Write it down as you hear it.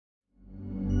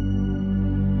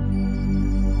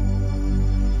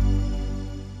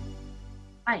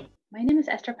My name is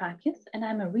Esther Papies, and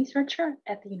I'm a researcher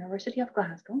at the University of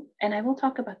Glasgow, and I will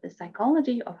talk about the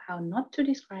psychology of how not to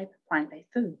describe plant-based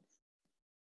foods.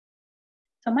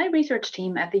 So my research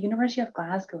team at the University of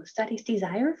Glasgow studies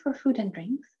desire for food and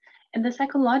drinks and the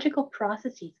psychological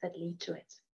processes that lead to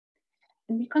it.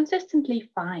 And we consistently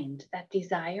find that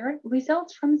desire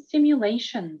results from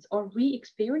simulations or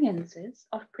re-experiences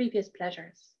of previous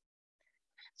pleasures.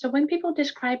 So when people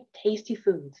describe tasty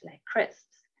foods like crisps,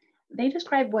 they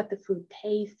describe what the food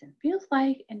tastes and feels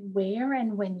like and where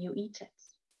and when you eat it.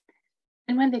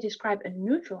 And when they describe a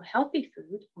neutral, healthy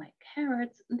food like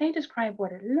carrots, they describe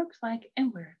what it looks like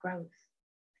and where it grows.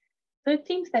 So it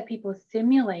seems that people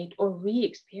simulate or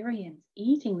re-experience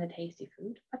eating the tasty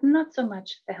food, but not so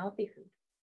much the healthy food.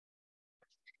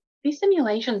 These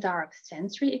simulations are of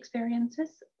sensory experiences,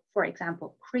 for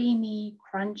example, creamy,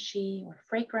 crunchy, or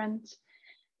fragrant.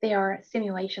 They are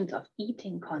simulations of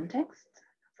eating context,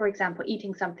 for example,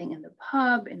 eating something in the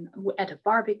pub, at a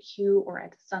barbecue, or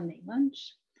at a Sunday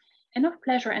lunch, and of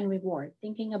pleasure and reward,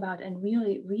 thinking about and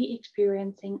really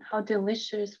re-experiencing how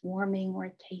delicious, warming,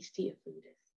 or tasty a food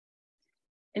is.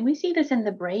 And we see this in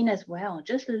the brain as well.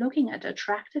 Just looking at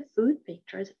attractive food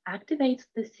pictures activates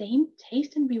the same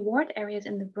taste and reward areas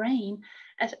in the brain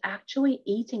as actually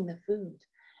eating the food,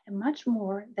 and much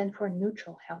more than for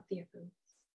neutral, healthier foods.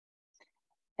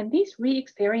 And these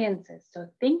re-experiences, so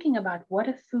thinking about what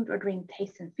a food or drink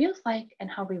tastes and feels like and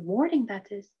how rewarding that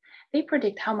is, they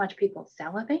predict how much people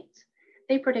salivate,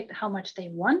 they predict how much they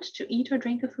want to eat or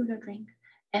drink a food or drink,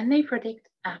 and they predict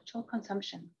actual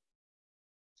consumption.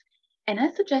 And I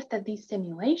suggest that these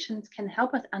simulations can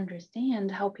help us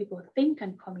understand how people think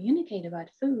and communicate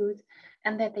about food,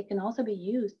 and that they can also be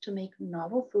used to make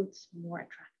novel foods more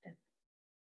attractive.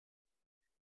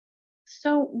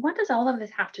 So what does all of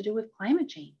this have to do with climate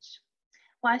change?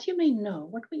 Well, as you may know,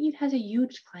 what we eat has a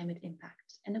huge climate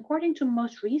impact. And according to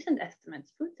most recent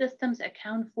estimates, food systems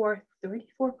account for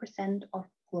 34% of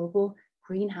global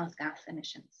greenhouse gas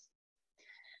emissions.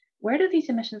 Where do these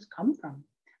emissions come from?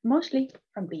 Mostly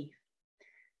from beef.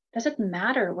 Does it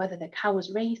matter whether the cow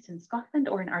was raised in Scotland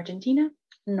or in Argentina?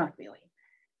 Not really.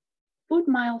 Food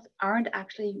miles aren't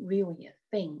actually really a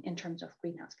thing in terms of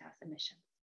greenhouse gas emissions.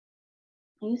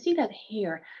 And you see that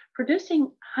here, producing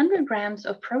 100 grams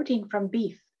of protein from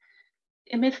beef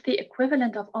emits the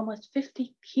equivalent of almost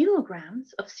 50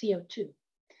 kilograms of CO2.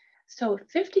 So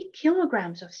 50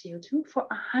 kilograms of CO2 for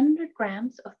 100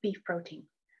 grams of beef protein.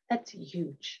 That's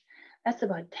huge. That's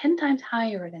about 10 times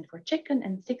higher than for chicken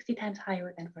and 60 times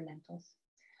higher than for lentils.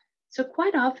 So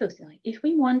quite obviously, if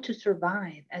we want to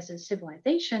survive as a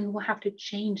civilization, we'll have to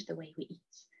change the way we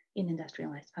eat in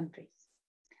industrialized countries.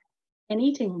 And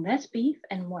eating less beef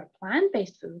and more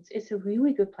plant-based foods is a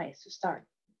really good place to start.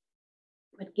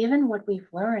 But given what we've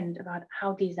learned about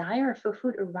how desire for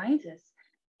food arises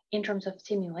in terms of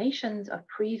simulations of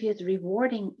previous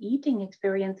rewarding eating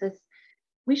experiences,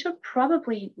 we should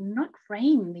probably not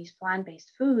frame these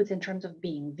plant-based foods in terms of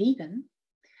being vegan,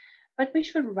 but we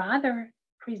should rather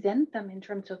present them in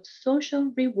terms of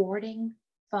social, rewarding,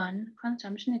 fun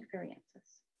consumption experiences.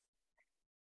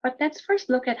 But let's first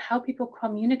look at how people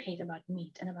communicate about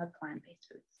meat and about plant-based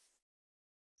foods.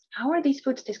 How are these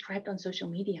foods described on social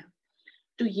media?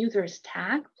 Do users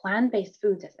tag plant-based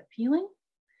foods as appealing?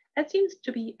 That seems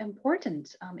to be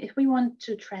important if we want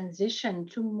to transition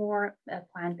to more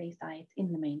plant-based diets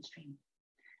in the mainstream.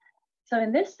 So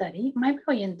in this study, my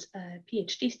brilliant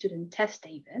PhD student Tess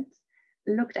David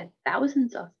looked at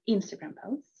thousands of Instagram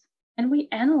posts, and we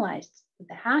analyzed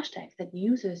the hashtags that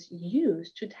users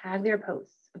use to tag their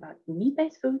posts about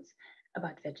meat-based foods,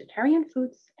 about vegetarian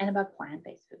foods, and about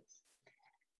plant-based foods.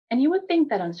 And you would think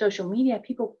that on social media,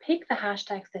 people pick the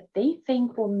hashtags that they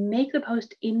think will make the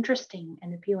post interesting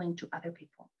and appealing to other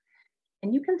people.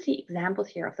 And you can see examples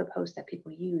here of the posts that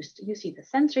people used. You see the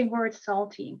sensory words,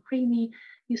 salty and creamy.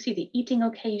 You see the eating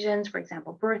occasions, for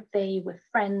example, birthday with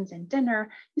friends and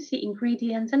dinner. You see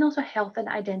ingredients and also health and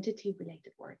identity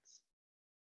related words.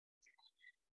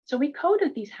 So we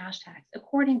coded these hashtags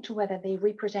according to whether they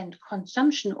represent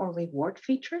consumption or reward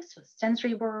features, so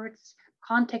sensory words,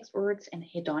 context words, and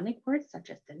hedonic words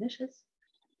such as delicious,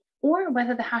 or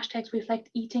whether the hashtags reflect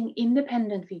eating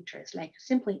independent features like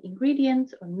simply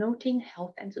ingredients or noting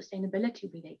health and sustainability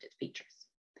related features.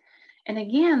 And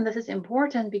again, this is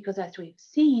important because as we've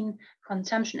seen,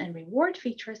 consumption and reward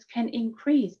features can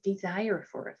increase desire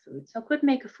for a food, so could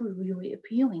make a food really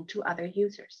appealing to other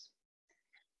users.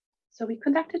 So we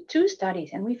conducted 2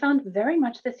 studies and we found very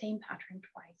much the same pattern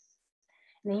twice.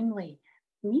 Namely,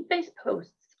 meat-based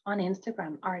posts on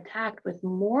Instagram are tagged with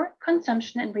more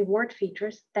consumption and reward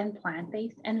features than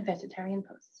plant-based and vegetarian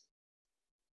posts.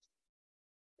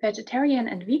 Vegetarian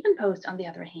and vegan posts, on the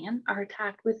other hand, are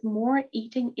tagged with more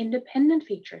eating independent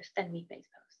features than meat-based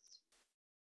posts.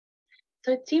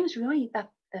 So it seems really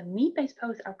that the meat-based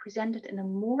posts are presented in a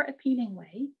more appealing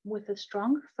way with a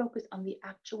stronger focus on the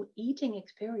actual eating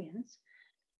experience,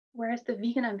 whereas the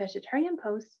vegan and vegetarian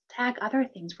posts tag other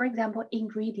things, for example,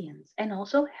 ingredients and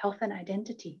also health and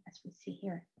identity, as we see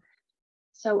here.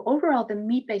 So overall, the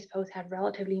meat-based posts have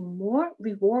relatively more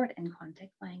reward and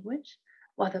context language,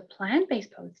 while the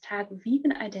plant-based posts tag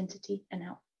vegan identity and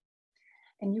health.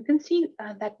 And you can see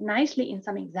that nicely in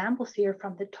some examples here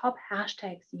from the top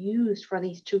hashtags used for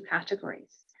these two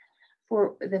categories.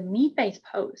 For the meat-based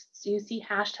posts, you see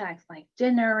hashtags like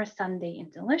dinner, Sunday,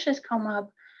 and delicious come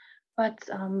up, but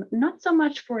not so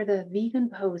much for the vegan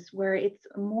posts where it's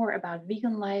more about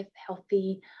vegan life,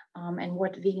 healthy, and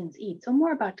what vegans eat. So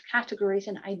more about categories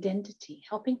and identity,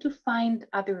 helping to find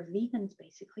other vegans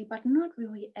basically, but not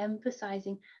really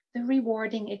emphasizing the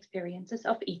rewarding experiences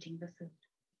of eating the food.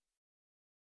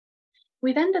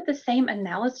 We then did the same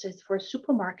analysis for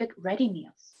supermarket ready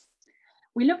meals.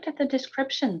 We looked at the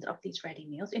descriptions of these ready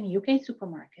meals in UK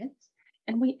supermarkets,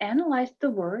 and we analyzed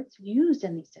the words used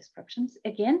in these descriptions,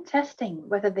 again testing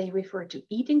whether they refer to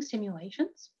eating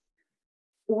simulations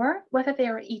or whether they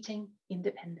are eating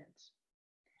independent.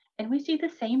 And we see the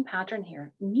same pattern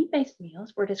here. Meat-based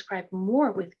meals were described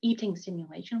more with eating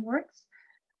simulation words.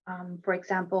 For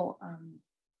example,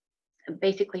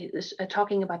 basically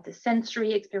talking about the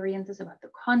sensory experiences, about the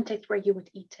context where you would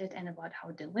eat it, and about how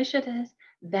delicious it is,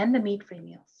 than the meat-free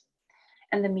meals.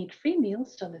 And the meat-free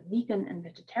meals, so the vegan and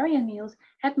vegetarian meals,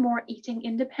 had more eating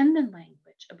independent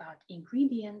language about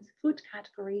ingredients, food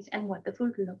categories, and what the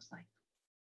food looks like.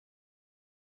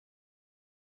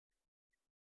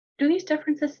 Do these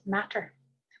differences matter?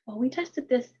 Well, we tested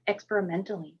this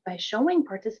experimentally by showing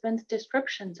participants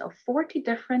descriptions of 40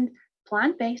 different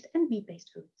plant-based and meat-based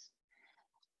foods.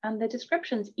 And the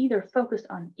descriptions either focused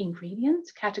on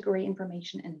ingredients, category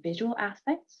information, and visual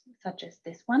aspects, such as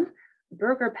this one,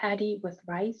 burger patty with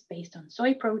rice based on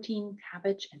soy protein,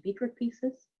 cabbage, and beetroot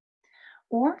pieces,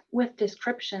 or with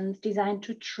descriptions designed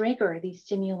to trigger these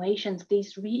simulations,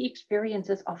 these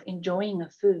re-experiences of enjoying a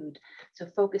food. So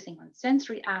focusing on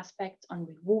sensory aspects, on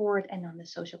reward, and on the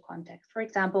social context. For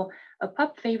example, a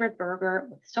pub favorite burger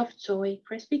with soft soy,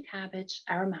 crispy cabbage,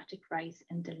 aromatic rice,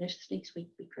 and deliciously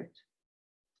sweet beetroot.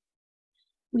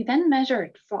 We then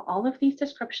measured for all of these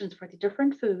descriptions for the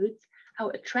different foods,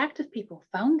 how attractive people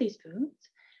found these foods,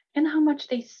 and how much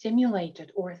they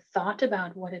simulated or thought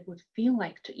about what it would feel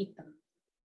like to eat them.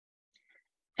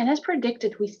 And as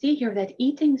predicted, we see here that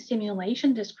eating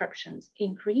simulation descriptions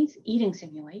increase eating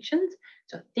simulations,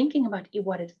 so thinking about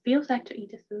what it feels like to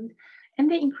eat a food,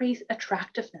 and they increase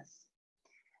attractiveness.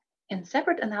 And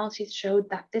separate analyses showed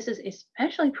that this is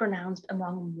especially pronounced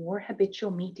among more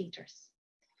habitual meat eaters.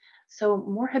 So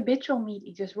more habitual meat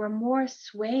eaters were more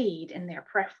swayed in their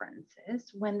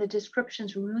preferences when the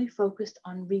descriptions really focused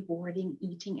on rewarding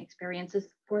eating experiences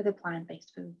for the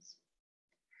plant-based foods.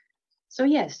 So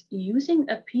yes, using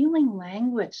appealing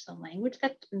language, the language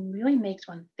that really makes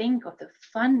one think of the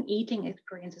fun eating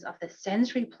experiences, of the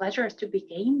sensory pleasures to be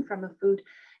gained from a food,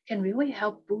 can really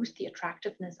help boost the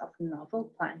attractiveness of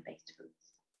novel plant-based foods.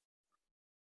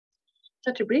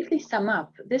 So to briefly sum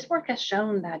up, this work has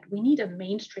shown that we need a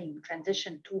mainstream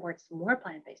transition towards more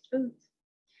plant-based foods.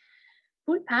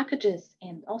 Food packages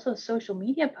and also social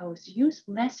media posts use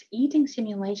less eating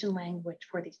simulation language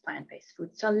for these plant-based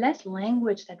foods, so less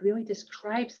language that really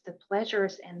describes the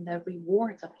pleasures and the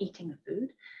rewards of eating a food,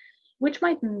 which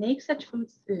might make such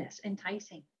foods less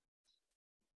enticing.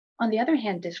 On the other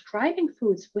hand, describing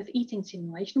foods with eating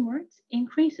simulation words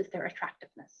increases their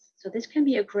attractiveness. So this can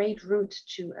be a great route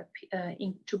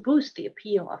to boost the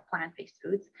appeal of plant-based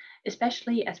foods,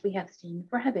 especially as we have seen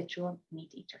for habitual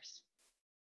meat eaters.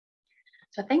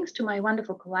 So thanks to my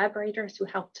wonderful collaborators who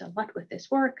helped a lot with this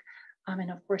work,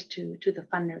 and of course to the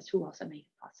funders who also made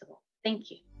it possible. Thank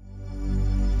you.